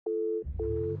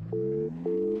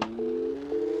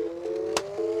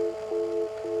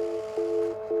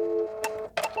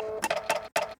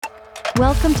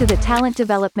Welcome to the Talent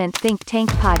Development Think Tank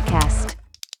podcast,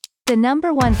 the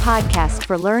 #1 podcast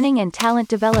for learning and talent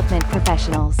development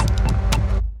professionals.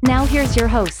 Now here's your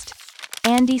host,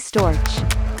 Andy Storch.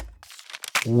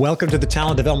 Welcome to the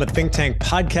Talent Development Think Tank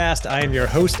podcast. I am your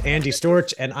host, Andy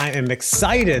Storch, and I am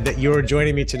excited that you're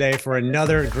joining me today for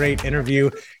another great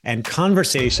interview and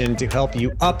conversation to help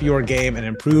you up your game and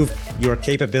improve your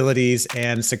capabilities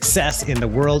and success in the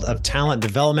world of talent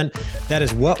development. That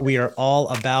is what we are all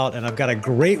about, and I've got a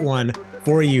great one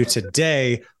for you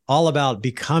today, all about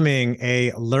becoming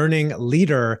a learning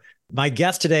leader. My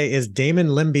guest today is Damon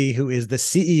Lembi, who is the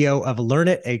CEO of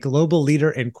LearnIt, a global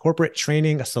leader in corporate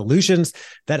training solutions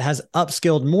that has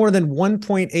upskilled more than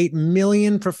 1.8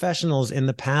 million professionals in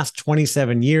the past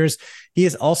 27 years. He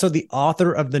is also the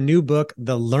author of the new book,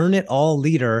 The Learn It All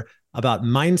Leader, about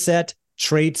mindset,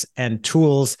 traits, and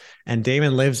tools. And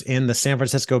Damon lives in the San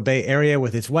Francisco Bay Area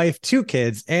with his wife, 2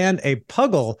 kids, and a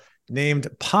puggle named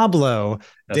Pablo.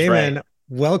 That's Damon, right.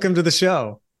 Welcome to the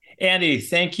show. Andy,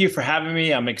 thank you for having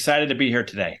me. I'm excited to be here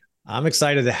today. I'm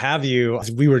excited to have you.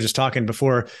 As we were just talking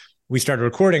before we started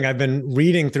recording, I've been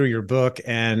reading through your book,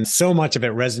 and so much of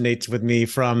it resonates with me,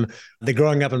 from the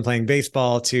growing up and playing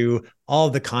baseball to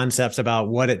all the concepts about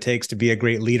what it takes to be a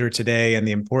great leader today and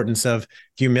the importance of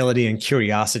humility and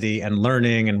curiosity and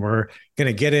learning. And we're going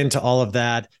to get into all of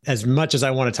that. As much as I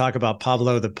want to talk about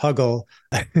Pablo the Puggle,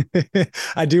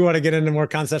 I do want to get into more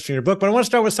concepts from your book, but I want to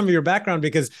start with some of your background,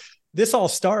 because this all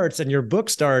starts, and your book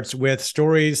starts with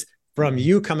stories from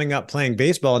you coming up playing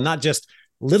baseball, and not just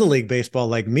little league baseball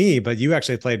like me, but you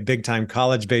actually played big time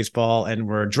college baseball and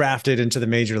were drafted into the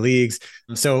major leagues.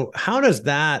 So how does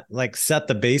that set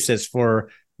the basis for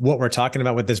what we're talking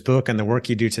about with this book and the work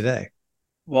you do today?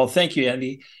 Well, thank you,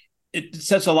 Andy. It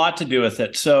sets a lot to do with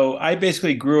it. So I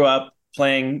basically grew up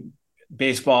playing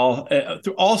baseball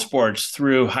through all sports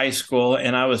through high school.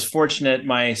 And I was fortunate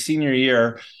my senior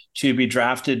year to be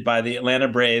drafted by the Atlanta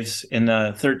Braves in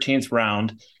the 13th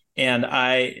round. And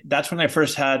that's when I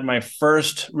first had my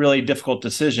first really difficult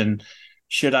decision.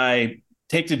 Should I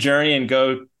take the journey and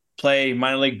go play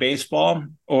minor league baseball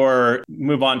or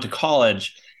move on to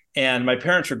college? And my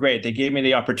parents were great. They gave me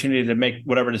the opportunity to make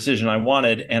whatever decision I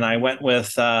wanted. And I went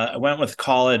with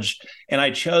college, and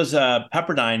I chose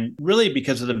Pepperdine really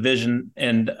because of the vision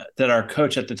and that our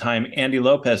coach at the time, Andy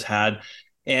Lopez, had.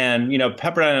 And,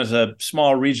 Pepperdine is a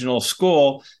small regional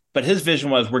school, but his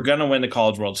vision was, we're going to win the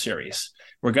College World Series.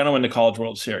 We're going to win the College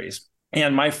World Series.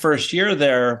 And my first year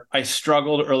there, I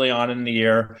struggled early on in the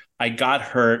year. I got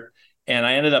hurt, and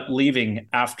I ended up leaving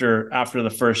after the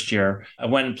first year. I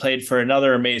went and played for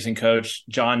another amazing coach,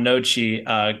 John Nochi,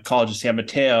 College of San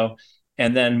Mateo,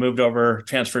 and then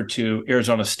transferred to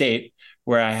Arizona State,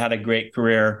 where I had a great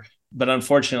career. But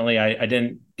unfortunately, I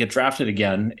didn't get drafted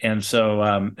again. And so,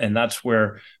 and that's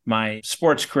where my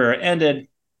sports career ended.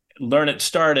 LearnIt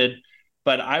started,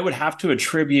 but I would have to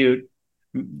attribute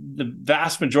the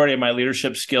vast majority of my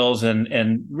leadership skills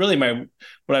and really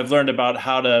what I've learned about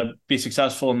how to be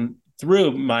successful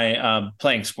through my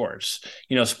playing sports.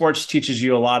 Sports teaches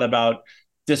you a lot about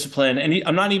discipline. And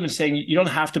I'm not even saying you don't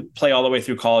have to play all the way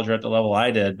through college or at the level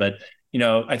I did, but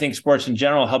I think sports in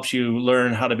general helps you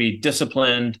learn how to be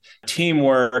disciplined,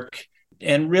 teamwork,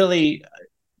 and really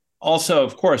also,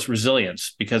 of course,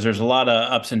 resilience, because there's a lot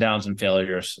of ups and downs and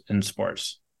failures in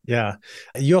sports. Yeah.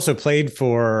 You also played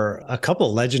for a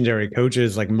couple legendary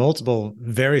coaches, multiple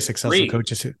very successful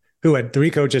coaches who had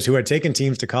 3 coaches who had taken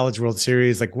teams to College World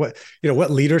Series. What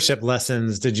leadership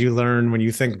lessons did you learn when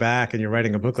you think back and you're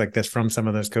writing a book like this from some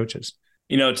of those coaches?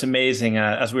 It's amazing.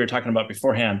 As we were talking about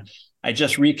beforehand, I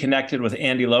just reconnected with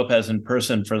Andy Lopez in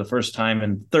person for the first time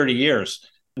in 30 years.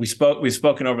 We've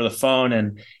spoken over the phone,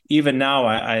 and even now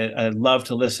I love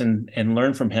to listen and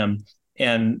learn from him.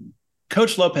 And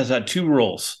Coach Lopez had 2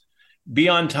 rules: be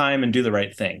on time and do the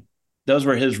right thing. Those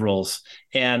were his rules.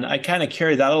 And I kind of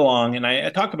carry that along, and I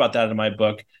talk about that in my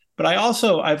book. But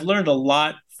I've learned a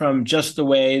lot from just the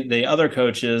way the other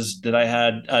coaches that I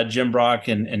had, Jim Brock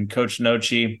and Coach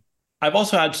Nochi. I've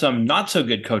also had some not so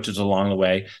good coaches along the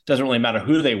way. Doesn't really matter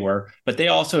who they were, but they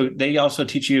also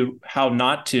teach you how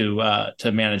not to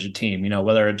manage a team.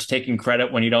 Whether it's taking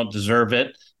credit when you don't deserve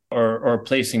it, or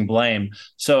placing blame.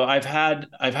 So I've had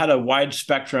a wide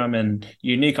spectrum and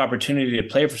unique opportunity to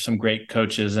play for some great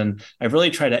coaches, and I've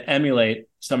really tried to emulate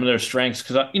some of their strengths,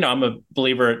 because I'm a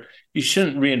believer you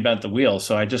shouldn't reinvent the wheel.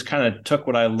 So I just kind of took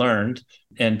what I learned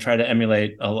and try to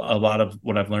emulate a lot of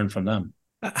what I've learned from them.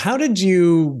 How did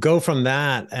you go from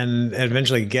that and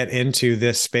eventually get into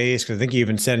this space? Because I think you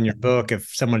even said in your book,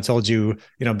 if someone told you,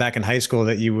 back in high school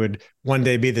that you would one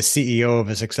day be the CEO of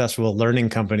a successful learning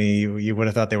company, you would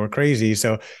have thought they were crazy.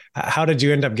 So how did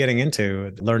you end up getting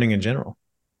into learning in general?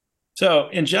 So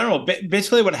in general,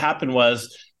 basically what happened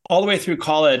was all the way through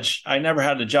college, I never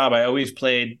had a job. I always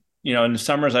played, in the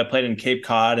summers I played in Cape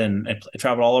Cod and I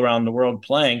traveled all around the world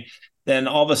playing. Then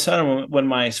all of a sudden, when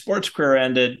my sports career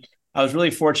ended, I was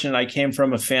really fortunate. I came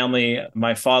from a family,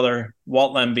 my father,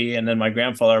 Walt Lembi, and then my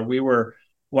grandfather. We were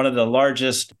one of the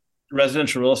largest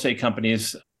residential real estate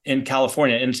companies in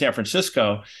California, in San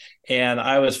Francisco. And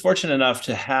I was fortunate enough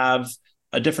to have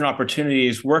different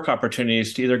opportunities, work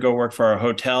opportunities to either go work for our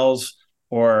hotels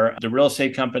or the real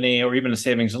estate company or even a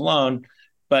savings and loan.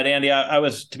 But Andy, I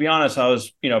was, to be honest, I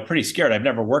was, pretty scared. I've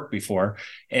never worked before.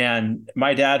 And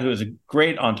my dad, who was a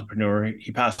great entrepreneur,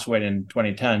 he passed away in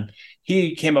 2010.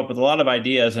 He came up with a lot of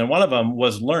ideas. And one of them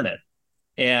was LearnIt.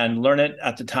 And LearnIt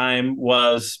at the time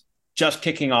was just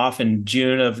kicking off in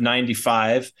June of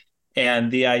 95. And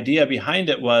the idea behind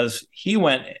it was he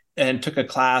went and took a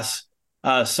class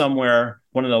somewhere,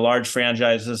 one of the large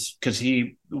franchises, because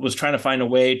he was trying to find a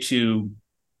way to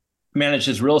manage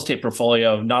his real estate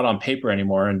portfolio, not on paper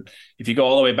anymore. And if you go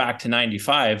all the way back to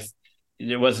 95,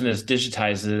 it wasn't as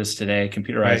digitized as it is today,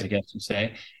 computerized, right. I guess you'd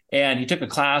say. And he took a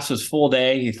class, it was full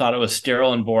day. He thought it was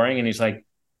sterile and boring. And he's like,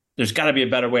 there's got to be a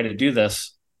better way to do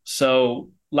this.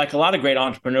 So like a lot of great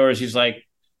entrepreneurs, he's like,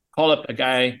 called up a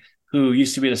guy who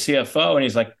used to be the CFO. And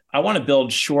he's like, I want to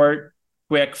build short,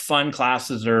 quick, fun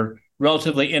classes that are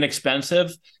relatively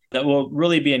inexpensive that will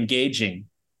really be engaging.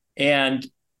 And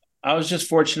I was just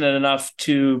fortunate enough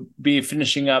to be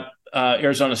finishing up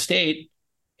Arizona State,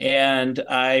 and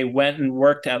I went and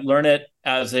worked at LearnIt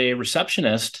as a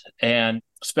receptionist and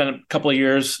spent a couple of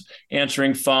years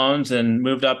answering phones and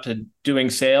moved up to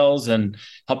doing sales and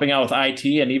helping out with IT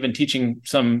and even teaching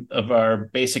some of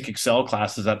our basic Excel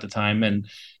classes at the time. And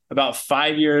about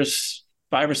 5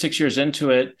 or 6 years into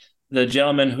it, the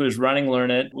gentleman who was running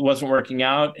LearnIt wasn't working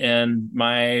out, and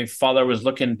my father was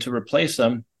looking to replace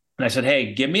him. And I said,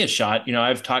 hey, give me a shot.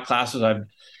 I've taught classes. I've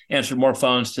answered more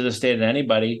phones to this day than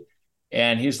anybody.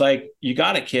 And he's like, you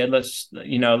got it, kid. Let's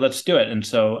do it. And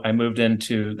so I moved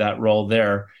into that role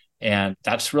there. And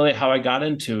that's really how I got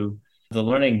into the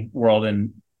learning world.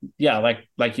 And yeah,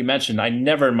 like you mentioned, I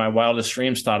never in my wildest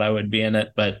dreams thought I would be in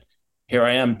it. But here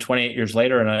I am 28 years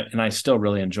later, and I still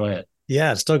really enjoy it.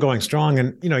 Yeah, it's still going strong.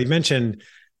 And, I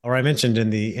mentioned in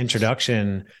the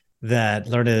introduction that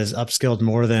LearnIt has upskilled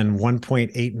more than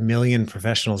 1.8 million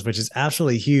professionals, which is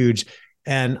absolutely huge.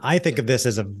 And I think of this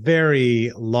as a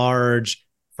very large,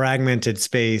 fragmented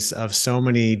space of so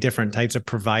many different types of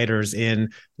providers in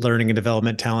learning and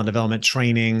development, talent development,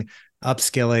 training,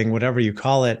 upskilling, whatever you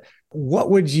call it.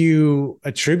 What would you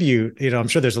attribute? I'm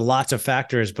sure there's lots of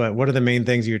factors, but what are the main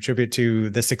things you attribute to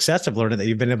the success of LearnIt, that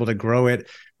you've been able to grow it,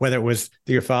 whether it was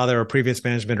through your father or previous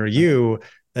management or you,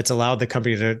 that's allowed the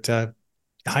company to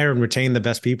hire and retain the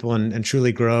best people and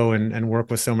truly grow and work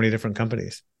with so many different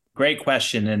companies? Great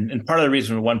question. And part of the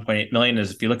reason for 1.8 million is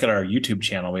if you look at our YouTube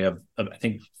channel, we have, I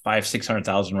think,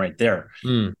 600,000 right there.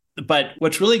 But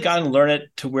what's really gotten LearnIt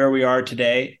to where we are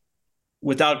today,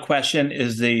 without question,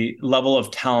 is the level of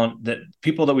talent that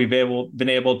people that we've been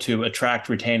able to attract,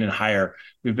 retain, and hire.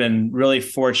 We've been really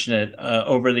fortunate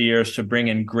over the years to bring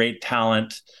in great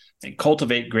talent,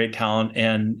 cultivate great talent,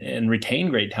 and retain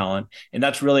great talent. And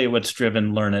that's really what's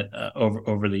driven LearnIt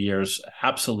over the years.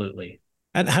 Absolutely.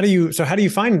 And how do you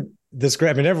find this great?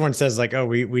 I mean, everyone says like, oh,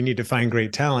 we need to find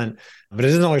great talent, but it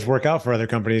doesn't always work out for other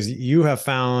companies. You have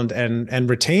found and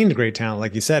retained great talent,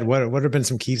 like you said. What have been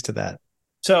some keys to that?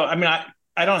 So, I mean,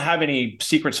 I don't have any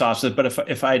secret sauces, but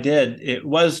if I did, it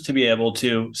was to be able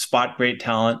to spot great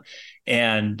talent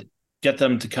and get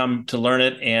them to come to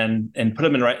LearnIt and put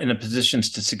them in the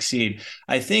positions to succeed.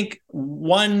 I think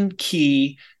one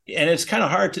key, and it's kind of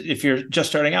hard if you're just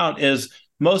starting out, is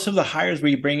most of the hires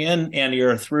we bring in, Andy,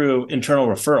 are through internal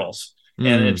referrals.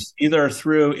 And it's either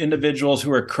through individuals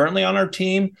who are currently on our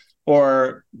team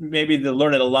or maybe the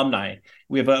LearnIt alumni.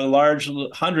 We have a large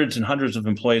hundreds and hundreds of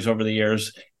employees over the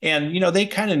years. And, they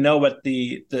kind of know what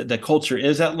the culture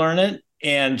is at LearnIt.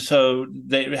 And so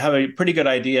they have a pretty good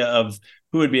idea of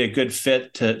who would be a good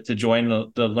fit to join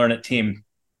the LearnIt team.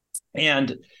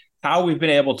 And how we've been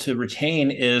able to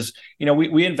retain is,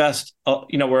 we invest,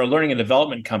 we're a learning and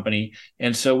development company.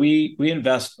 And so we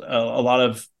invest a lot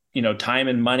of, time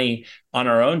and money on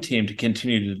our own team to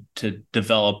continue to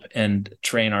develop and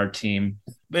train our team.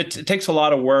 It takes a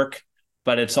lot of work,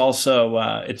 but it's also,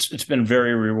 it's been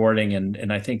very rewarding.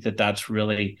 And I think that's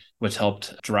really what's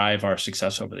helped drive our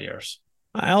success over the years.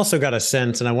 I also got a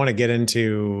sense, and I want to get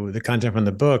into the content from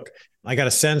the book. I got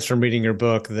a sense from reading your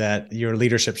book that your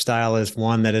leadership style is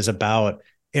one that is about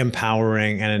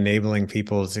empowering and enabling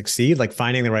people to succeed, like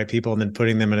finding the right people and then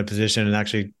putting them in a position and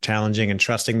actually challenging and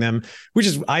trusting them, which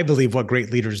is, I believe, what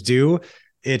great leaders do.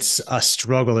 It's a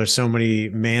struggle. There's so many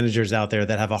managers out there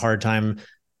that have a hard time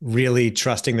really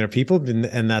trusting their people,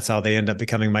 and that's how they end up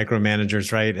becoming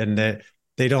micromanagers, right? And that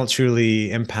they don't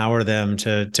truly empower them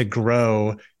to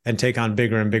grow and take on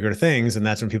bigger and bigger things. And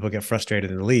that's when people get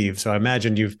frustrated and leave. So I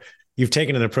imagine you've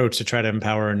taken an approach to try to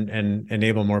empower and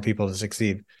enable more people to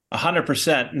succeed.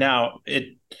 100%. Now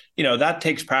that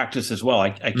takes practice as well. I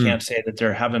can't say that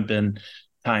there haven't been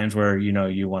times where,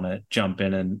 you want to jump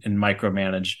in and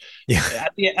micromanage. Yeah.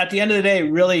 At the end of the day,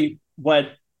 really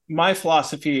what my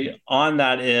philosophy on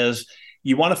that is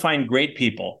you want to find great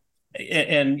people.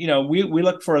 And we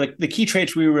look for the key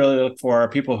traits we really look for are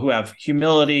people who have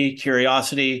humility,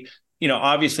 curiosity,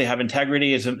 obviously have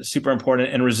integrity is super important,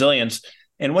 and resilience.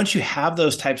 And once you have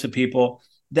those types of people,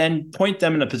 then point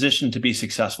them in a position to be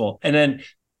successful, and then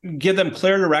give them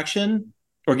clear direction,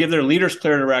 or give their leaders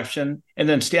clear direction, and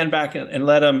then stand back and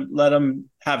let them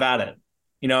have at it.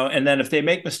 And then if they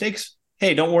make mistakes,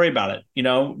 hey, don't worry about it.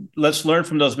 Let's learn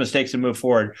from those mistakes and move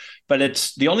forward. But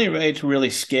it's the only way to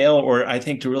really scale, or I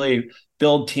think to really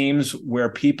build teams where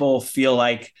people feel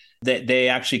like that they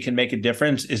actually can make a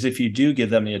difference, is if you do give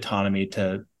them the autonomy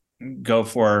to go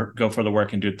for the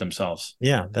work and do it themselves.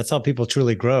 Yeah, that's how people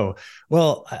truly grow.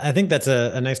 Well, I think that's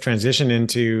a nice transition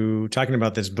into talking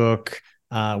about this book,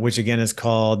 which again is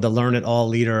called The Learn It All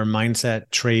Leader: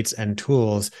 Mindset, Traits, and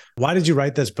Tools. Why did you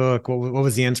write this book? What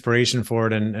was the inspiration for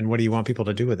it? And what do you want people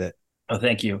to do with it? Oh,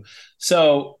 thank you.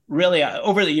 So really,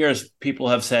 over the years, people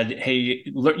have said, hey,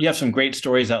 you have some great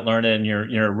stories at LearnIt, and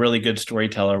you're a really good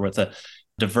storyteller with a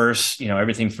diverse,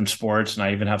 everything from sports. And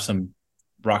I even have some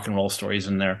rock and roll stories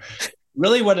in there.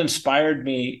 Really what inspired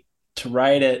me to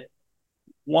write it,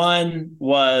 one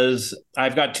was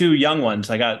I've got two young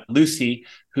ones. I got Lucy,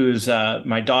 who's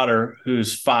my daughter,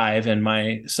 who's 5, and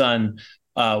my son,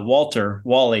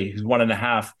 Wally, who's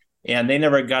 1.5. And they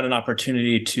never got an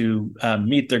opportunity to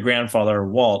meet their grandfather,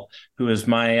 Walt, who is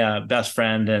my best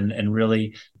friend and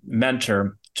really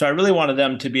mentor. So I really wanted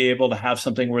them to be able to have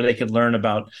something where they could learn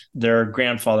about their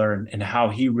grandfather and how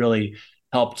he really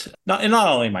helped, not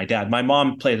only my dad, my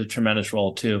mom played a tremendous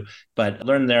role too, but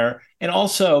learn there. And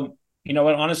also,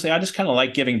 honestly, I just kind of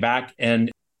like giving back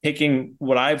and taking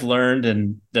what I've learned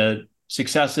and the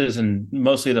successes and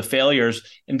mostly the failures,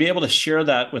 and be able to share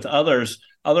that with others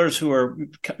who are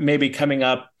maybe coming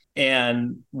up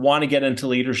and want to get into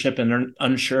leadership and they're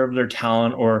unsure of their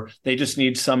talent, or they just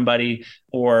need somebody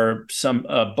or some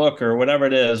book or whatever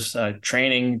it is,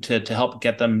 training to help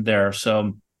get them there.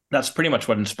 So that's pretty much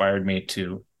what inspired me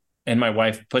to, and my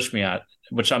wife pushed me at,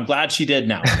 which I'm glad she did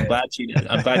now. I'm glad she did.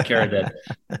 I'm glad Kara did.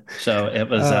 So it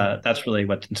was, that's really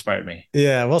what inspired me.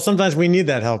 Yeah. Well, sometimes we need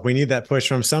that help. We need that push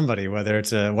from somebody, whether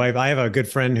it's a wife. I have a good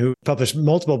friend who published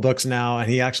multiple books now,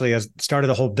 and he actually has started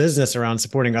a whole business around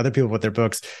supporting other people with their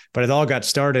books. But it all got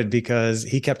started because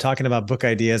he kept talking about book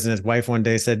ideas, and his wife one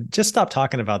day said, just stop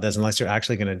talking about this unless you're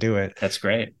actually going to do it. That's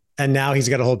great. And now he's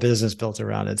got a whole business built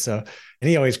around it. So, and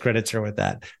he always credits her with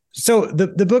that. So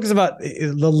the book is about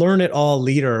the Learn It All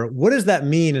leader. What does that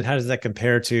mean, and how does that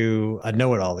compare to a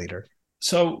know it all leader?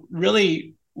 So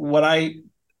really what I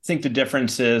think the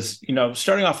difference is,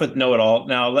 starting off with know it all.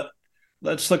 Now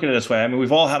let's look at it this way. I mean,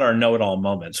 we've all had our know it all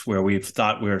moments where we've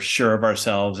thought we were sure of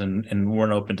ourselves and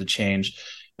weren't open to change.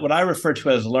 What I refer to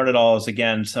as learn it all is,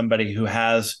 again, somebody who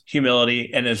has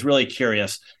humility and is really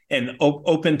curious and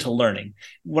open to learning.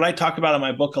 What I talk about in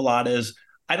my book a lot is,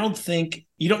 I don't think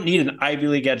you don't need an Ivy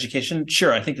League education.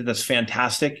 Sure, I think that's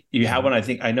fantastic. You have one.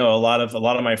 I know a lot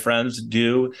of my friends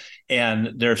do,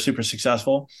 and they're super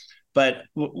successful. But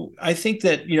I think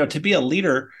that, to be a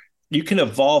leader, you can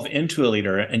evolve into a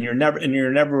leader, and you're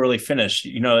never really finished.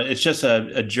 It's just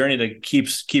a journey that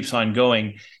keeps on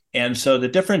going. And so the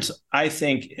difference, I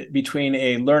think, between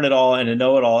a learn it all and a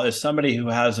know it all is somebody who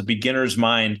has a beginner's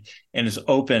mind and is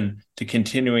open to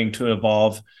continuing to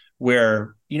evolve,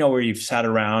 where you've sat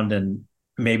around and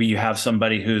maybe you have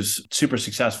somebody who's super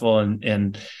successful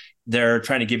and they're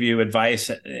trying to give you advice,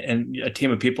 and a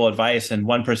team of people advice, and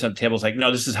one person at the table is like,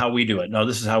 no, this is how we do it. No,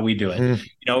 this is how we do it. And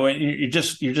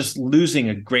you're just losing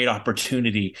a great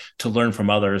opportunity to learn from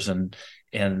others. And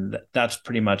that's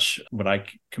pretty much what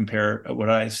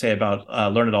I say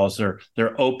about learn it all is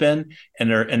they're open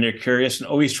and they're curious and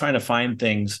always trying to find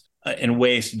things and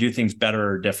ways to do things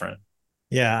better or different.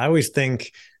 Yeah, I always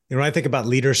think when I think about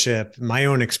leadership, my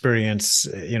own experience,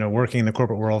 working in the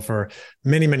corporate world for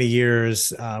many, many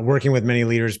years, working with many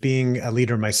leaders, being a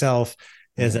leader myself,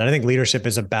 is that I think leadership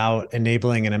is about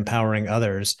enabling and empowering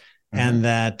others. And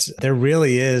that there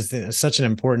really is such an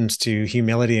importance to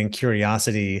humility and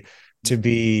curiosity to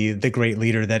be the great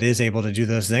leader that is able to do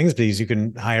those things, because you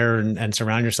can hire and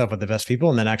surround yourself with the best people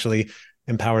and then actually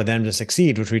empower them to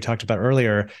succeed, which we talked about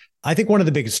earlier. I think one of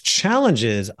the biggest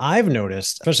challenges I've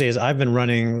noticed, especially as I've been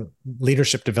running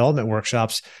leadership development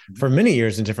workshops for many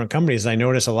years in different companies, I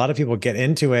notice a lot of people get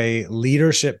into a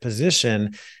leadership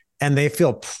position and they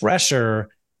feel pressure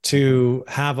to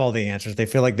have all the answers. They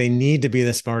feel like they need to be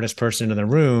the smartest person in the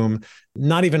room,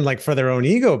 not even like for their own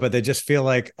ego, but they just feel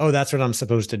like, oh, that's what I'm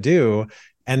supposed to do.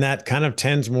 And that kind of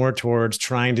tends more towards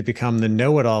trying to become the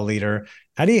know-it-all leader.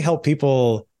 How do you help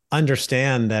people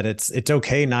understand that it's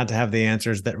okay not to have the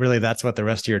answers, that really that's what the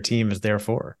rest of your team is there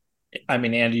for? I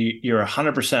mean, Andy, you're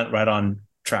 100% right on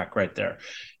track right there.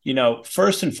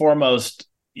 First and foremost,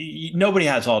 nobody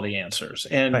has all the answers.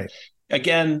 And right.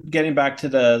 Again, getting back to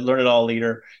the learn it all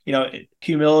leader,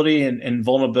 humility and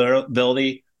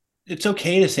vulnerability, it's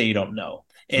okay to say you don't know.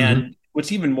 And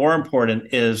what's even more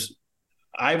important is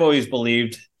I've always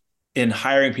believed in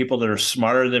hiring people that are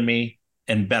smarter than me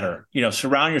and better.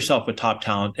 Surround yourself with top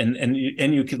talent and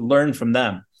you can learn from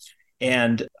them.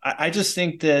 And I just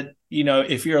think that,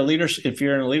 if you're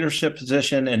in a leadership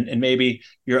position and maybe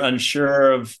you're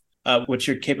unsure of what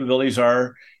your capabilities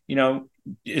are,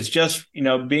 it's just,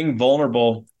 being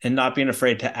vulnerable and not being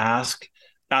afraid to ask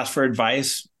for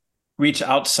advice, reach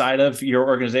outside of your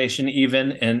organization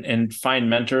even, and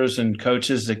find mentors and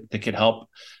coaches that could help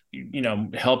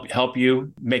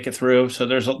you make it through. So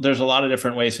there's a lot of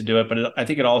different ways to do it, but I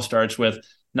think it all starts with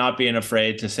not being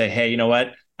afraid to say, hey, you know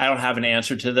what? I don't have an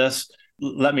answer to this.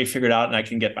 Let me figure it out and I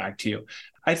can get back to you.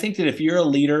 I think that if you're a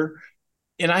leader,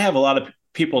 and I have a lot of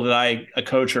people that I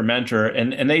coach or mentor,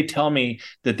 and they tell me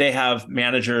that they have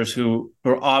managers who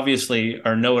obviously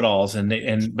are know-it-alls,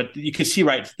 but you can see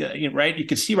right. You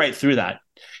can see right through that.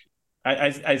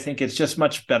 I think it's just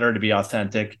much better to be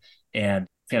authentic and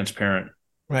transparent.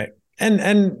 Right.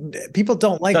 And people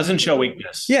don't like, doesn't show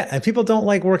weakness. Yeah. And people don't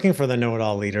like working for the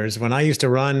know-it-all leaders. When I used to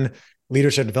run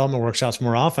leadership development workshops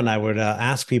more often, I would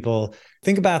ask people,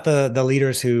 think about the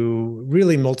leaders who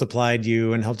really multiplied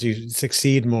you and helped you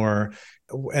succeed more.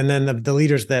 And then the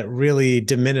leaders that really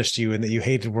diminished you and that you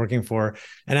hated working for,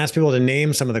 and ask people to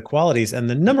name some of the qualities. And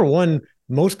the number one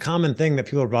most common thing that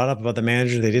people brought up about the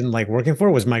managers they didn't like working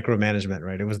for was micromanagement,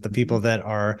 right? It was the people that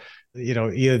are,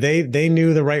 either they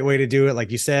knew the right way to do it.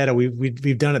 Like you said, oh,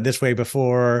 we've done it this way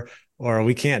before, or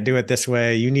we can't do it this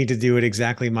way. You need to do it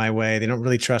exactly my way. They don't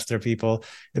really trust their people.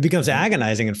 It becomes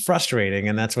agonizing and frustrating.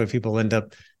 And that's why people end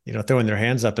up, throwing their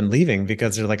hands up and leaving,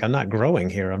 because they're like, I'm not growing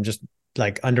here. I'm just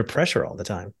like under pressure all the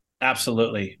time.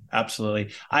 Absolutely. I've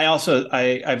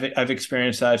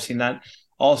experienced that. I've seen that.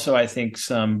 Also, I think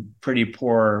some pretty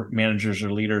poor managers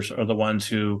or leaders are the ones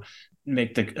who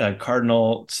make the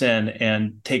cardinal sin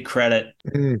and take credit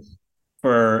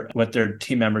for what their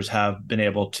team members have been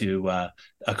able to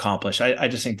accomplish. I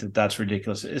just think that that's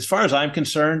ridiculous. As far as I'm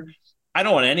concerned, I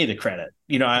don't want any of the credit.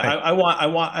 Right. I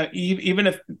want, even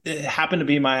if it happened to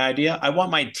be my idea, I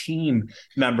want my team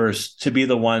members to be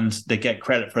the ones that get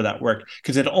credit for that work,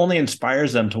 because it only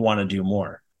inspires them to want to do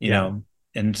more, you know?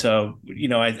 And so,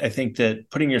 I think that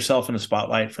putting yourself in the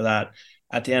spotlight for that,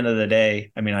 at the end of the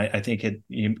day, I mean, I think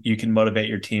you can motivate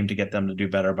your team to get them to do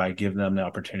better by giving them the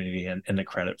opportunity and the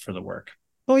credit for the work.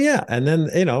 Oh, yeah. And then,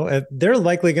 they're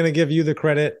likely going to give you the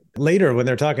credit later when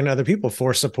they're talking to other people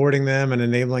for supporting them and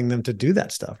enabling them to do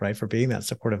that stuff, right? For being that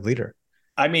supportive leader.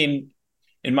 I mean,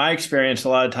 in my experience, a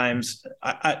lot of times,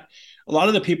 a lot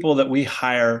of the people that we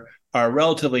hire are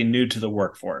relatively new to the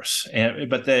workforce,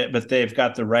 but they've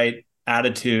got the right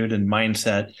attitude and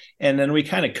mindset. And then we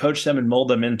kind of coach them and mold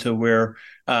them into where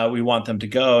we want them to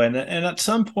go. And at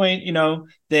some point,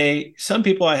 some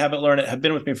people I haven't learned it have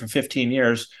been with me for 15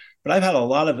 years. But I've had a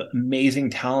lot of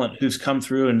amazing talent who's come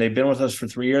through and they've been with us for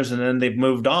 3 years and then they've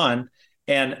moved on,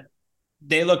 and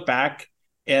they look back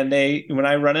and when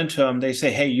I run into them, they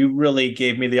say, hey, you really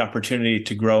gave me the opportunity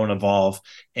to grow and evolve.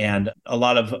 And a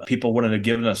lot of people wouldn't have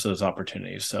given us those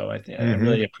opportunities. So I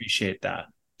really appreciate that.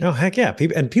 Oh, heck yeah.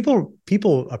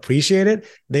 People appreciate it.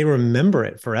 They remember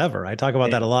it forever. I talk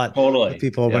about that a lot. Totally. With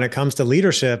people when it comes to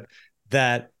leadership,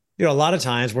 that a lot of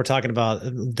times we're talking about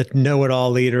the know-it-all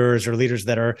leaders, or leaders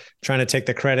that are trying to take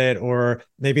the credit, or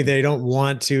maybe they don't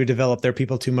want to develop their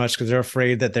people too much because they're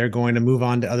afraid that they're going to move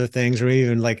on to other things, or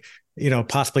even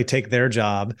possibly take their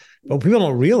job. But what people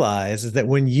don't realize is that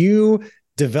when you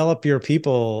develop your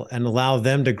people and allow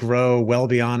them to grow well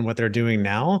beyond what they're doing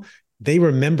now, they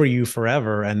remember you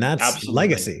forever. And that's Absolutely.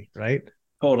 legacy, right?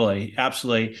 Totally.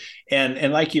 Absolutely.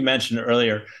 And like you mentioned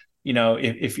earlier,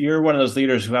 if you're one of those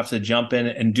leaders who have to jump in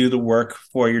and do the work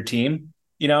for your team,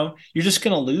 you're just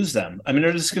going to lose them. I mean,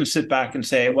 they're just going to sit back and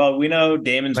say, well, we know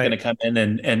Damon's going to come in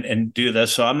and do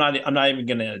this, so I'm not even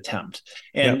going to attempt.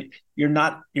 And you're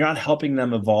not helping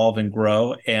them evolve and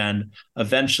grow. And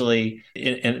eventually,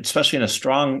 and especially in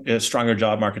a stronger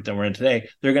job market than we're in today,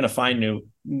 they're going to find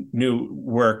new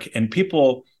work. And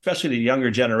people, especially the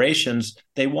younger generations,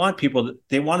 they want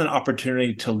an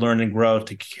opportunity to learn and grow,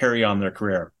 to carry on their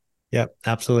career. Yep,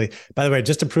 absolutely. By the way,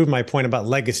 just to prove my point about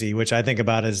legacy, which I think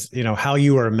about as, how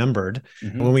you are remembered.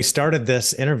 Mm-hmm. When we started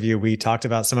this interview, we talked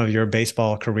about some of your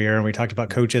baseball career and we talked about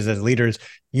coaches as leaders.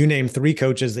 You named 3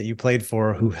 coaches that you played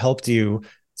for who helped you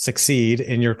succeed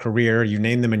in your career. You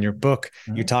name them in your book.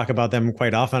 Mm-hmm. You talk about them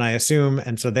quite often, I assume.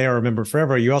 And so they are remembered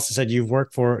forever. You also said you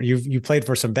played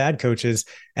for some bad coaches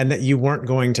and that you weren't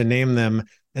going to name them.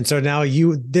 And so now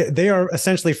they are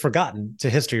essentially forgotten to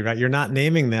history, right? You're not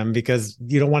naming them because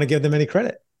you don't want to give them any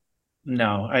credit.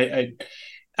 No, I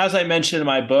as I mentioned in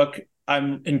my book,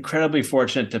 I'm incredibly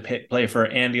fortunate to play for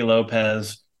Andy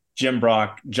Lopez, Jim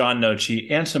Brock, John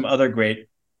Nochi, and some other great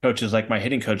coaches like my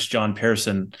hitting coach, John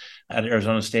Pearson at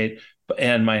Arizona State,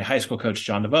 and my high school coach,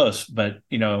 John DeVos. But,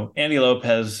 Andy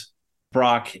Lopez,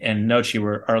 Brock, and Nochi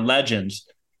are legends.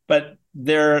 But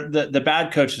they're the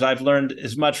bad coaches. I've learned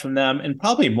as much from them and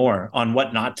probably more on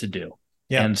what not to do.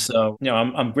 Yeah. And so,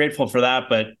 I'm grateful for that,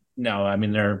 but no, I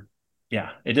mean,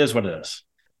 it is what it is.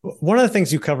 One of the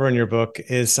things you cover in your book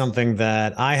is something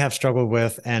that I have struggled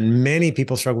with and many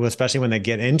people struggle with, especially when they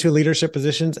get into leadership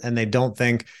positions and they don't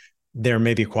think they're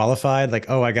maybe qualified. Like,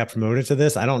 oh, I got promoted to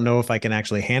this. I don't know if I can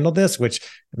actually handle this, which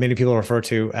many people refer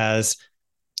to as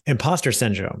imposter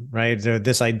syndrome, right? So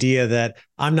this idea that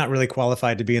I'm not really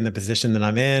qualified to be in the position that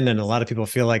I'm in. And a lot of people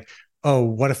feel like, oh,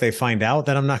 what if they find out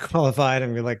that I'm not qualified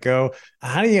and we let go?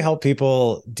 How do you help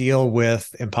people deal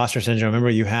with imposter syndrome? Remember,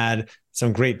 you had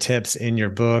some great tips in your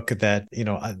book that,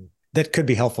 that could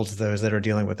be helpful to those that are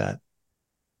dealing with that.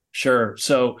 Sure.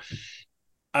 So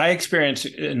I experienced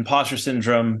imposter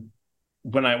syndrome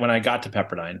when I got to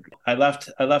Pepperdine. I left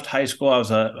high school. I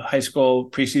was a high school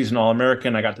preseason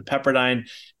All-American. I got to Pepperdine.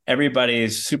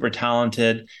 Everybody's super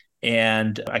talented.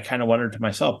 And I kind of wondered to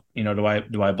myself, do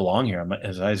I belong here?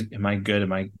 Am I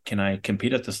good? Can I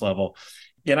compete at this level?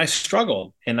 And I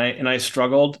struggled and I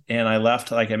struggled and I left,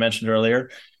 like I mentioned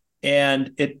earlier.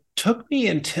 And it took me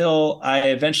until I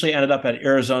eventually ended up at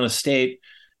Arizona State.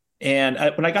 And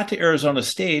when I got to Arizona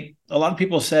State, a lot of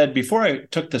people said, before I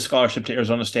took the scholarship to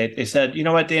Arizona State, they said, you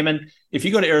know what, Damon, if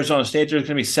you go to Arizona State, there's going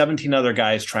to be 17 other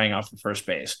guys trying out for first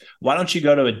base. Why don't you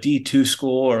go to a D2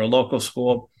 school or a local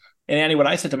school? And Andy, what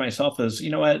I said to myself is,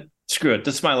 you know what, screw it.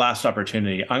 This is my last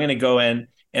opportunity. I'm going to go in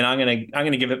and I'm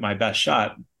going to give it my best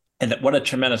shot. And what a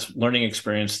tremendous learning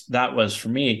experience that was for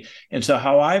me. And so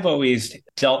how I've always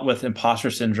dealt with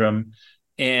imposter syndrome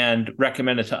and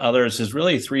recommend it to others is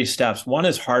really 3 steps. One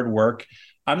is hard work.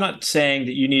 I'm not saying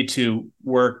that you need to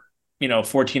work,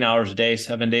 14 hours a day,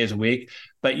 7 days a week,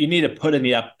 but you need to put in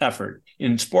the effort.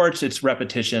 In sports, it's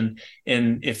repetition.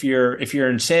 And if you're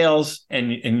in sales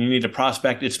and you need to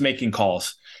prospect, it's making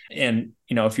calls. And,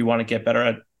 if you want to get better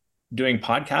at doing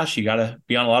podcasts, you got to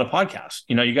be on a lot of podcasts.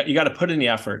 You got to put in the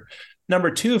effort.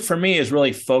 Number 2 for me is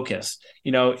really focus.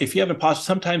 If you have imposter,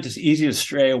 sometimes it's easy to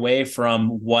stray away from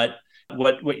what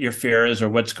your fear is or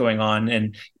what's going on.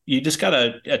 And you just got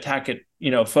to attack it,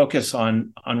 focus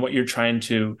on what you're trying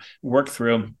to work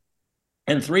through.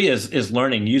 And 3 is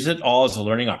learning. Use it all as a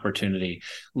learning opportunity.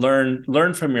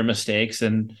 Learn from your mistakes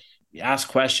and ask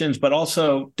questions, but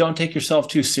also don't take yourself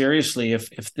too seriously. If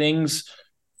things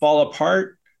fall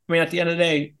apart, I mean, at the end of the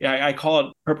day, I call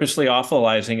it purposely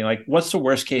awfulizing. Like, what's the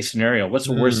worst case scenario? What's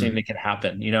the worst thing that could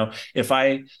happen? If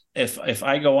I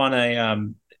go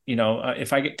on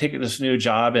if I take this new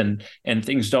job and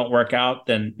things don't work out,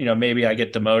 then, maybe I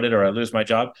get demoted or I lose my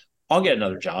job, I'll get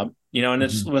another job, and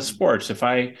it's with sports. If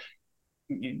I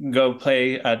go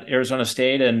play at Arizona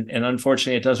State and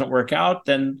unfortunately it doesn't work out,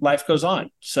 then life goes on.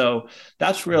 So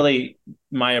that's really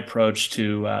my approach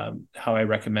to how I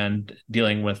recommend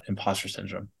dealing with imposter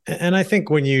syndrome. And I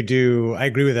think I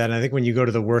agree with that. And I think when you go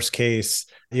to the worst case,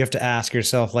 you have to ask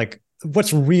yourself, like,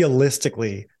 what's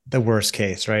realistically the worst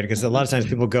case, right? Because a lot of times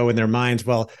people go in their minds,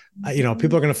 well,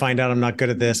 people are going to find out I'm not good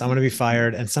at this. I'm going to be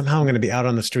fired. And somehow I'm going to be out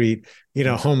on the street,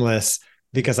 homeless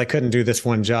because I couldn't do this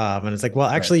one job. And it's like, well,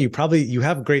 actually, you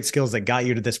have great skills that got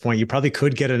you to this point. You probably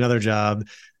could get another job,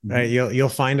 right? You'll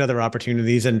find other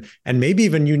opportunities and maybe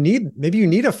even you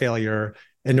need a failure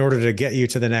in order to get you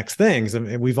to the next things. I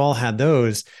mean, we've all had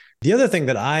those. The other thing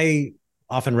that I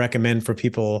often recommend for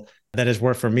people that has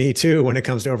worked for me too, when it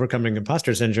comes to overcoming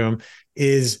imposter syndrome,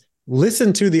 is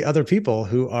listen to the other people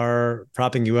who are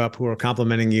propping you up, who are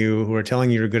complimenting you, who are telling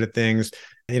you you're good at things.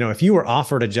 If you were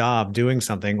offered a job doing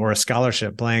something or a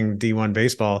scholarship playing D1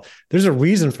 baseball, there's a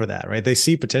reason for that, right? They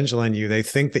see potential in you. They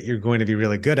think that you're going to be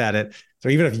really good at it. So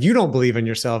even if you don't believe in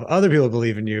yourself, other people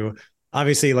believe in you.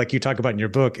 Obviously, like you talk about in your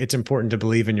book, it's important to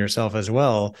believe in yourself as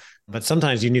well. But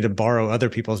sometimes you need to borrow other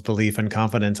people's belief and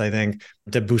confidence, I think,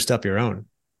 to boost up your own.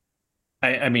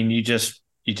 I mean, you just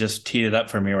teed it up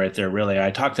for me right there. Really,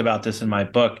 I talked about this in my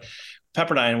book,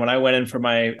 Pepperdine. When I went in for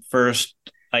my first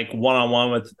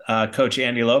one-on-one with Coach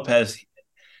Andy Lopez,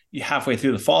 halfway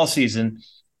through the fall season,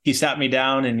 he sat me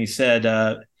down and he said,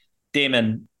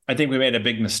 "Damon, I think we made a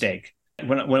big mistake.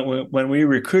 When we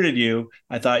recruited you,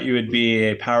 I thought you would be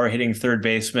a power hitting third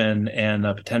baseman and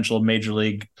a potential major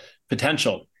league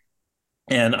potential.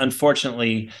 And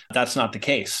unfortunately, that's not the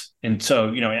case. And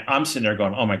so, I'm sitting there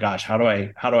going, oh my gosh, how do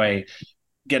I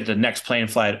get the next plane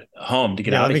flight home to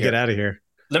get out of here? Let me get out of here.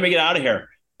 Let me get out of here.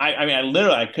 I mean,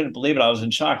 I couldn't believe it. I was in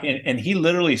shock. And he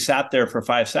literally sat there for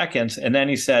 5 seconds. And then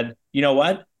he said, you know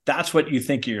what? That's what you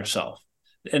think of yourself.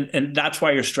 And that's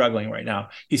why you're struggling right now.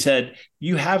 He said,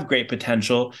 you have great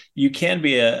potential. You can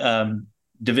be a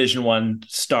Division I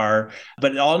star,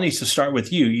 but it all needs to start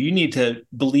with you. You need to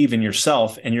believe in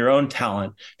yourself and your own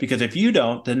talent, because if you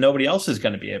don't, then nobody else is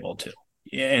going to be able to.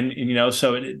 And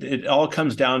so it all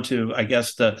comes down to, I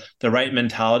guess, the right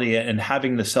mentality and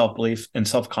having the self-belief and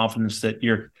self-confidence that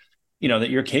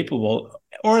you're capable,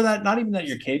 or that not even that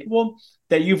you're capable,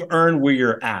 that you've earned where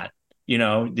you're at,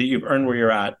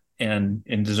 and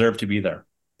deserve to be there.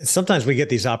 Sometimes we get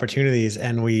these opportunities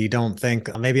and we don't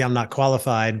think, maybe I'm not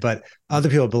qualified, but other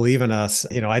people believe in us.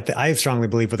 I strongly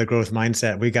believe with a growth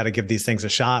mindset, we got to give these things a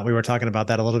shot. We were talking about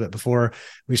that a little bit before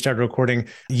we started recording.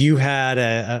 You had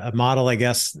a model, I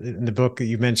guess, in the book that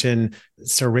you mentioned,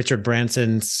 Sir Richard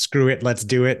Branson's "screw it, let's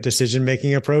do it"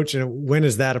 decision-making approach. And when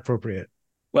is that appropriate?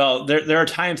 Well, there are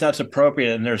times that's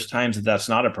appropriate and there's times that that's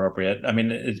not appropriate. I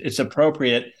mean, it's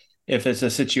appropriate if it's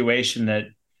a situation that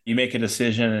you make a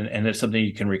decision and it's something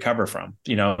you can recover from,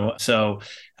 So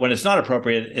when it's not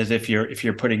appropriate is if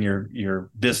you're putting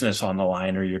your business on the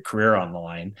line or your career on the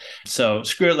line. So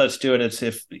screw it, let's do it. It's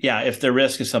if the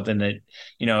risk is something that,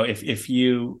 if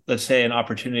you, let's say an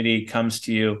opportunity comes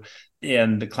to you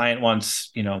and the client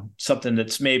wants, something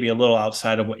that's maybe a little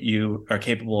outside of what you are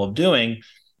capable of doing,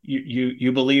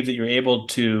 you believe that you're able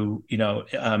to,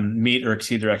 meet or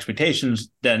exceed their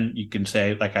expectations, then you can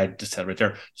say, like I just said right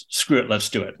there, screw it, let's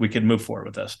do it. We can move forward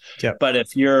with this. Yeah. But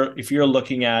if you're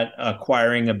looking at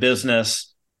acquiring a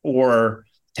business or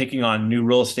taking on new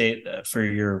real estate for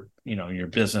your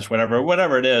business,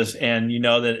 whatever it is, and you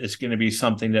know that it's going to be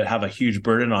something that have a huge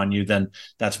burden on you, then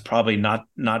that's probably not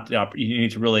you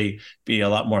need to really be a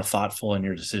lot more thoughtful in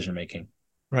your decision making.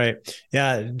 Right.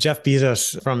 Yeah. Jeff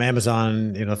Bezos from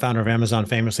Amazon, the founder of Amazon,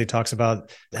 famously talks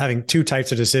about having two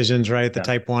types of decisions, right? The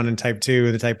type 1 and type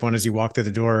 2. The type 1 is you walk through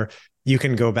the door, you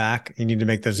can go back. You need to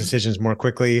make those decisions more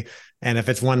quickly. And if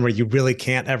it's one where you really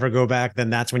can't ever go back, then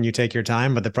that's when you take your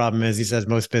time. But the problem is, he says,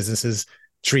 most businesses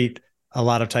treat a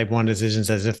lot of type 1 decisions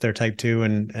as if they're type 2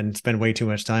 and spend way too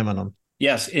much time on them.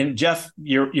 Yes. And Jeff,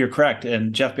 you're correct.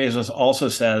 And Jeff Bezos also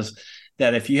says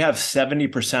that if you have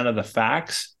 70% of the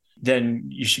facts, then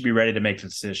you should be ready to make the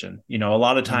decision. A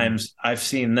lot of times I've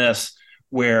seen this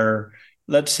where,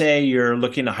 let's say you're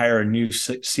looking to hire a new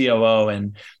COO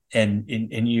and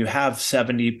you have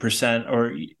 70%,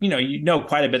 or,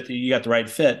 quite a bit that you got the right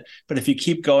fit. But if you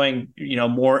keep going,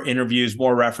 more interviews,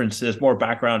 more references, more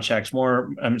background checks,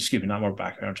 not more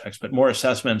background checks, but more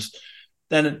assessments,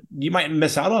 then you might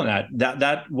miss out on that.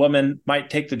 That woman might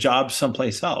take the job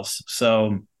someplace else.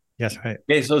 So yes, right.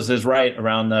 Bezos is right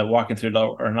around the walking through the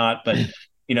door or not, but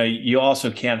you also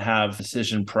can't have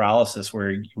decision paralysis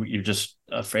where you're just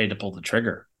afraid to pull the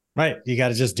trigger. Right. You got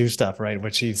to just do stuff, right?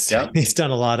 Which he's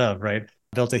done a lot of, right?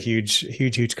 Built a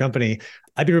huge company.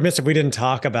 I'd be remiss if we didn't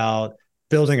talk about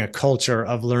building a culture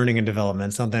of learning and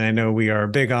development, something I know we are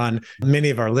big on. Many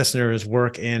of our listeners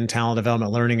work in talent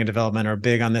development, learning and development, are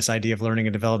big on this idea of learning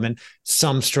and development.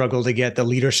 Some struggle to get the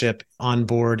leadership on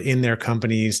board in their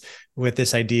companies with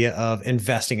this idea of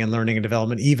investing in learning and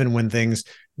development, even when things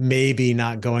may be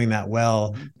not going that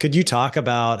well. Could you talk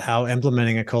about how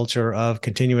implementing a culture of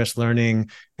continuous learning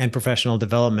and professional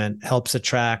development helps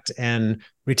attract and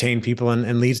retain people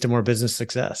and leads to more business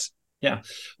success? Yeah.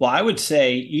 Well, I would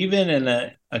say even in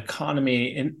the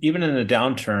economy, and even in a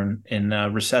downturn, in a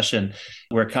recession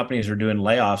where companies are doing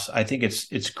layoffs, I think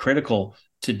it's critical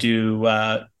to do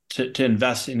to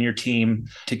invest in your team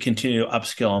to continue to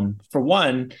upskill them. For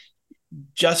one,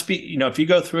 if you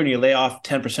go through and you lay off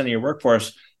 10% of your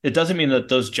workforce, it doesn't mean that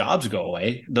those jobs go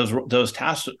away, those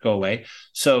tasks go away.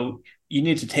 So you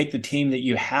need to take the team that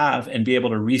you have and be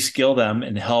able to reskill them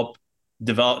and help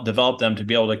develop them to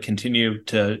be able to continue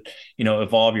to,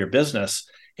 evolve your business.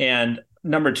 And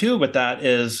number two with that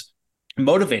is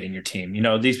motivating your team.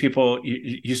 These people,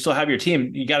 you still have your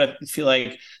team. You got to feel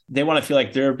like they want to feel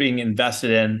like they're being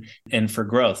invested in and for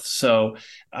growth. So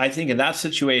I think in that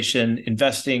situation,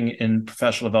 investing in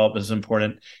professional development is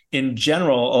important. In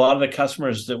general, a lot of the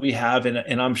customers that we have,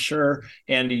 and I'm sure,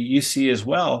 Andy, you see as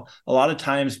well, a lot of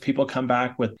times people come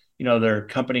back with, their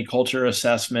company culture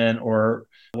assessment or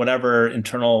whatever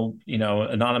internal,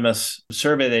 anonymous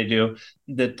survey they do,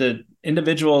 that the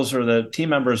individuals or the team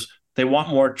members, they want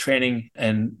more training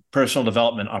and personal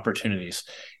development opportunities.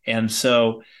 And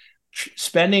so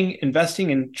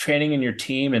investing in training in your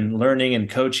team and learning and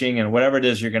coaching and whatever it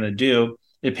is you're going to do,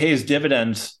 it pays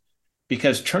dividends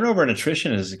because turnover and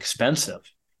attrition is expensive.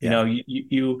 Yeah.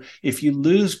 If you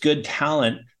lose good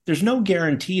talent, there's no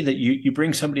guarantee that you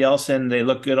bring somebody else in, they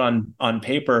look good on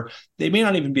paper, they may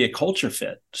not even be a culture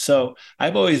fit. So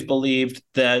I've always believed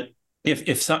that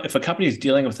if a company is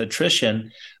dealing with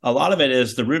attrition, a lot of it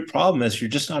is the root problem is you're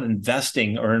just not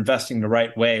investing the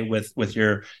right way with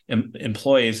your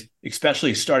employees,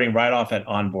 especially starting right off at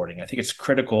onboarding. I think it's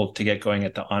critical to get going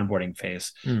at the onboarding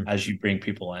phase as you bring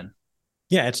people in.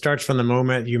 Yeah, it starts from the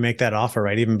moment you make that offer,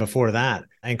 right? Even before that,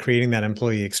 and creating that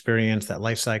employee experience, that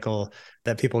life cycle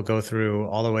that people go through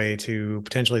all the way to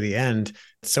potentially the end.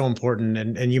 It's so important.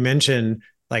 And you mentioned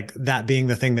like that being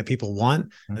the thing that people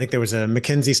want. I think there was a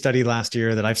McKinsey study last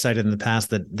year that I've cited in the past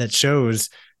that shows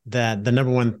that the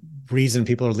number one reason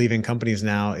people are leaving companies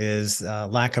now is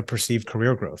lack of perceived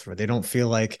career growth, right? They don't feel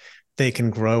like they can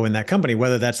grow in that company,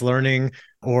 whether that's learning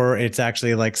or it's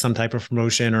actually like some type of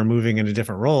promotion or moving into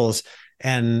different roles.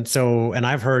 And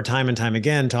I've heard time and time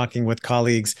again, talking with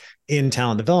colleagues in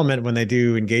talent development, when they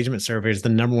do engagement surveys, the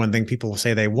number one thing people will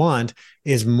say they want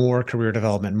is more career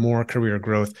development, more career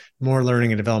growth, more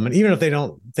learning and development. Even if they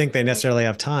don't think they necessarily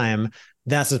have time,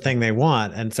 that's the thing they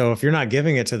want. And so if you're not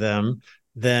giving it to them,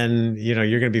 then,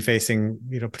 you're going to be facing,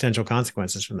 potential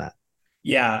consequences from that.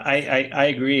 Yeah, I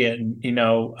agree. And,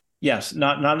 yes,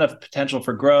 not enough potential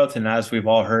for growth. And as we've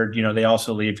all heard, they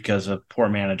also leave because of poor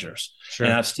managers. Sure.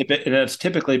 And that's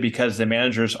typically because the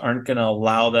managers aren't going to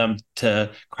allow them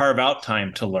to carve out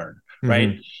time to learn, right?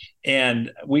 Mm-hmm.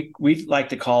 And we like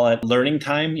to call it learning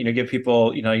time. Give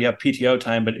people, you have PTO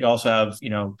time, but you also have,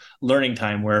 learning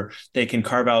time where they can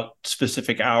carve out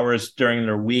specific hours during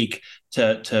their week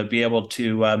to be able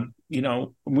to,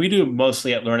 we do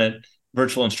mostly at LearnIt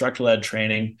virtual instructor-led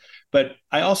training, but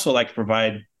I also like to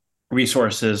provide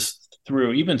resources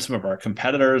through even some of our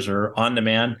competitors or on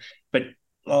demand, but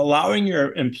allowing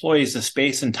your employees the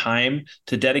space and time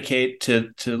to dedicate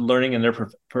to learning and their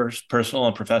personal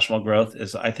and professional growth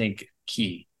is, I think,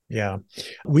 key. Yeah.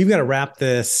 We've got to wrap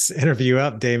this interview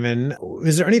up, Damon.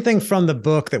 Is there anything from the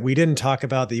book that we didn't talk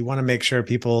about that you want to make sure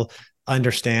people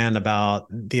understand about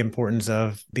the importance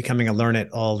of becoming a LearnIt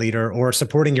All leader or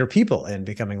supporting your people in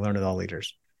becoming LearnIt All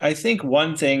leaders? I think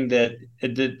one thing that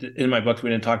in my book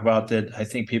we didn't talk about that I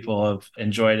think people have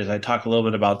enjoyed is I talk a little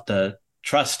bit about the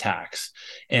trust tax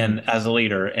and as a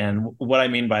leader. And what I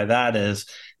mean by that is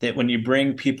that when you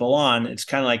bring people on, it's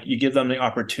kind of like you give them the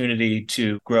opportunity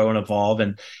to grow and evolve.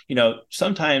 And,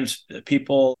 sometimes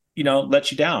people,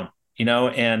 let you down,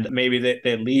 and maybe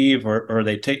they leave or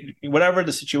they take whatever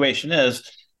the situation is.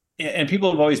 And people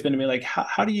have always been to me like,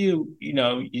 how do you,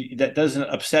 that doesn't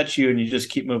upset you and you just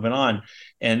keep moving on.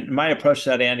 And my approach to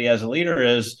that, Andy, as a leader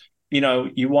is,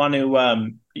 you want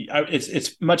to,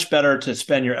 it's much better to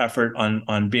spend your effort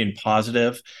on being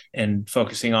positive and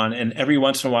focusing on, and every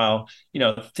once in a while,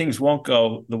 things won't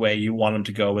go the way you want them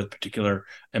to go with particular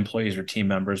employees or team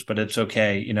members, but it's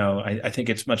okay. I think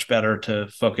it's much better to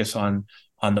focus on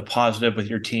the positive with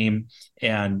your team,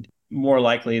 and more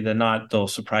likely than not, they'll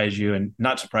surprise you, and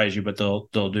not surprise you, but they'll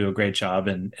do a great job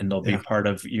and they'll be part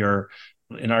of your,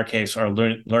 in our case, our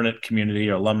LearnIt community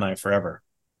or alumni forever.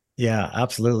 Yeah,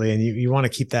 absolutely. And you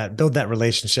want to build that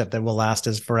relationship that will last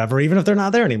us forever, even if they're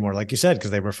not there anymore, like you said,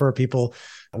 because they refer people,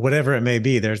 whatever it may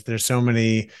be. There's so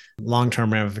many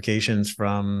long-term ramifications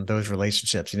from those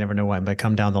relationships. You never know what might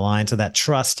come down the line. So that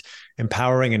trust,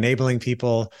 empowering, enabling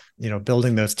people,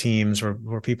 building those teams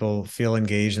where people feel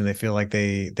engaged and they feel like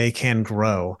they can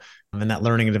grow and that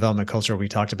learning and development culture we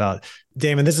talked about.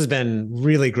 Damon, this has been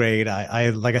really great. I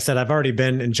like I said, I've already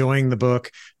been enjoying the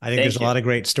book. I think there's a lot of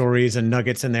great stories and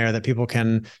nuggets in there that people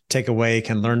can take away,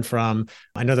 can learn from.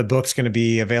 I know the book's going to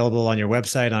be available on your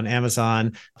website, on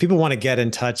Amazon. If people want to get in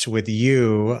touch with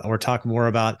you or talk more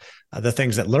about the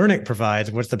things that LearnIt provides,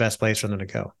 what's the best place for them to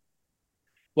go?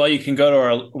 Well, you can go to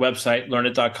our website,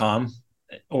 learnit.com,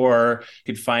 or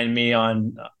you could find me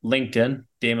on LinkedIn,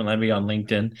 Damon Lembi on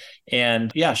LinkedIn.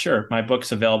 And yeah, sure. My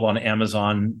book's available on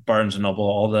Amazon, Barnes & Noble,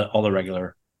 all the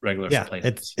regular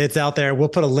places. It's out there. We'll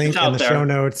put a link in the show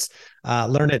notes,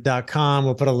 learnit.com.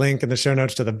 We'll put a link in the show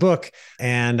notes to the book.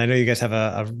 And I know you guys have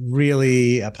a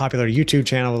really popular YouTube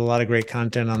channel with a lot of great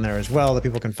content on there as well that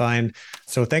people can find.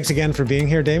 So thanks again for being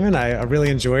here, Damon. I really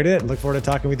enjoyed it and look forward to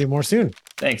talking with you more soon.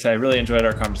 Thanks. I really enjoyed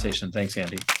our conversation. Thanks,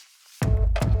 Andy.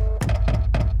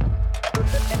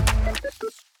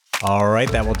 All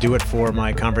right, that will do it for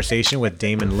my conversation with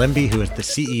Damon Lembi, who is the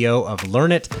CEO of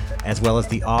LearnIt, as well as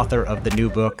the author of the new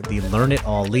book, The Learn It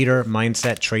All Leader,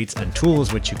 Mindset, Traits, and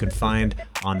Tools, which you can find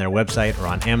on their website or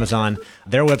on Amazon.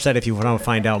 Their website, if you want to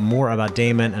find out more about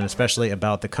Damon and especially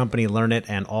about the company LearnIt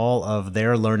and all of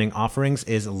their learning offerings,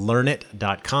 is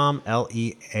learnit.com,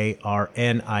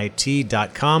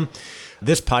 learnit.com.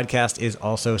 This podcast is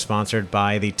also sponsored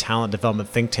by the Talent Development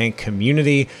Think Tank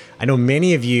community. I know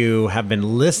many of you have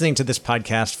been listening to this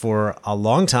podcast for a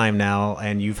long time now,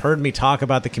 and you've heard me talk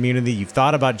about the community. You've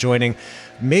thought about joining.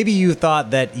 Maybe you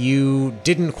thought that you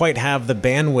didn't quite have the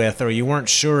bandwidth, or you weren't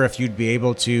sure if you'd be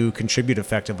able to contribute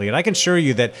effectively. And I can assure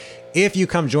you that if you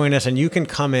come join us and you can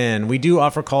come in, we do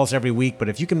offer calls every week, but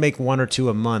if you can make 1 or 2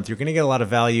 a month, you're going to get a lot of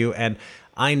value. And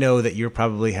I know that you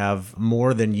probably have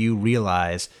more than you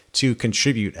realize to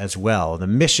contribute as well. The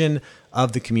mission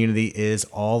of the community is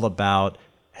all about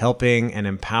helping and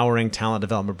empowering talent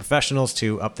development professionals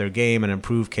to up their game and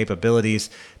improve capabilities,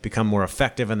 become more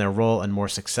effective in their role and more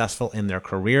successful in their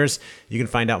careers. You can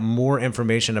find out more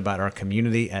information about our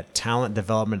community at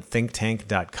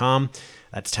talentdevelopmentthinktank.com.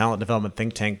 That's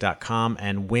talentdevelopmentthinktank.com.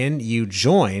 And when you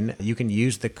join, you can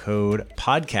use the code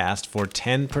podcast for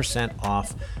 10%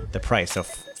 off the price. So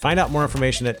find out more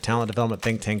information at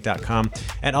talentdevelopmentthinktank.com.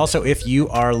 And also, if you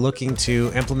are looking to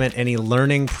implement any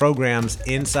learning programs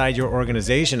inside your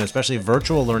organization, especially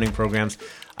virtual learning programs,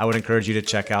 I would encourage you to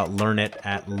check out LearnIt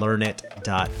at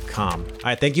learnit.com. All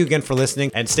right, thank you again for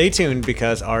listening, and stay tuned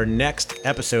because our next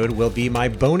episode will be my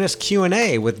bonus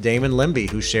Q&A with Damon Lembi,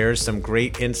 who shares some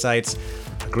great insights,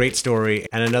 a great story,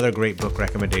 and another great book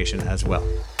recommendation as well.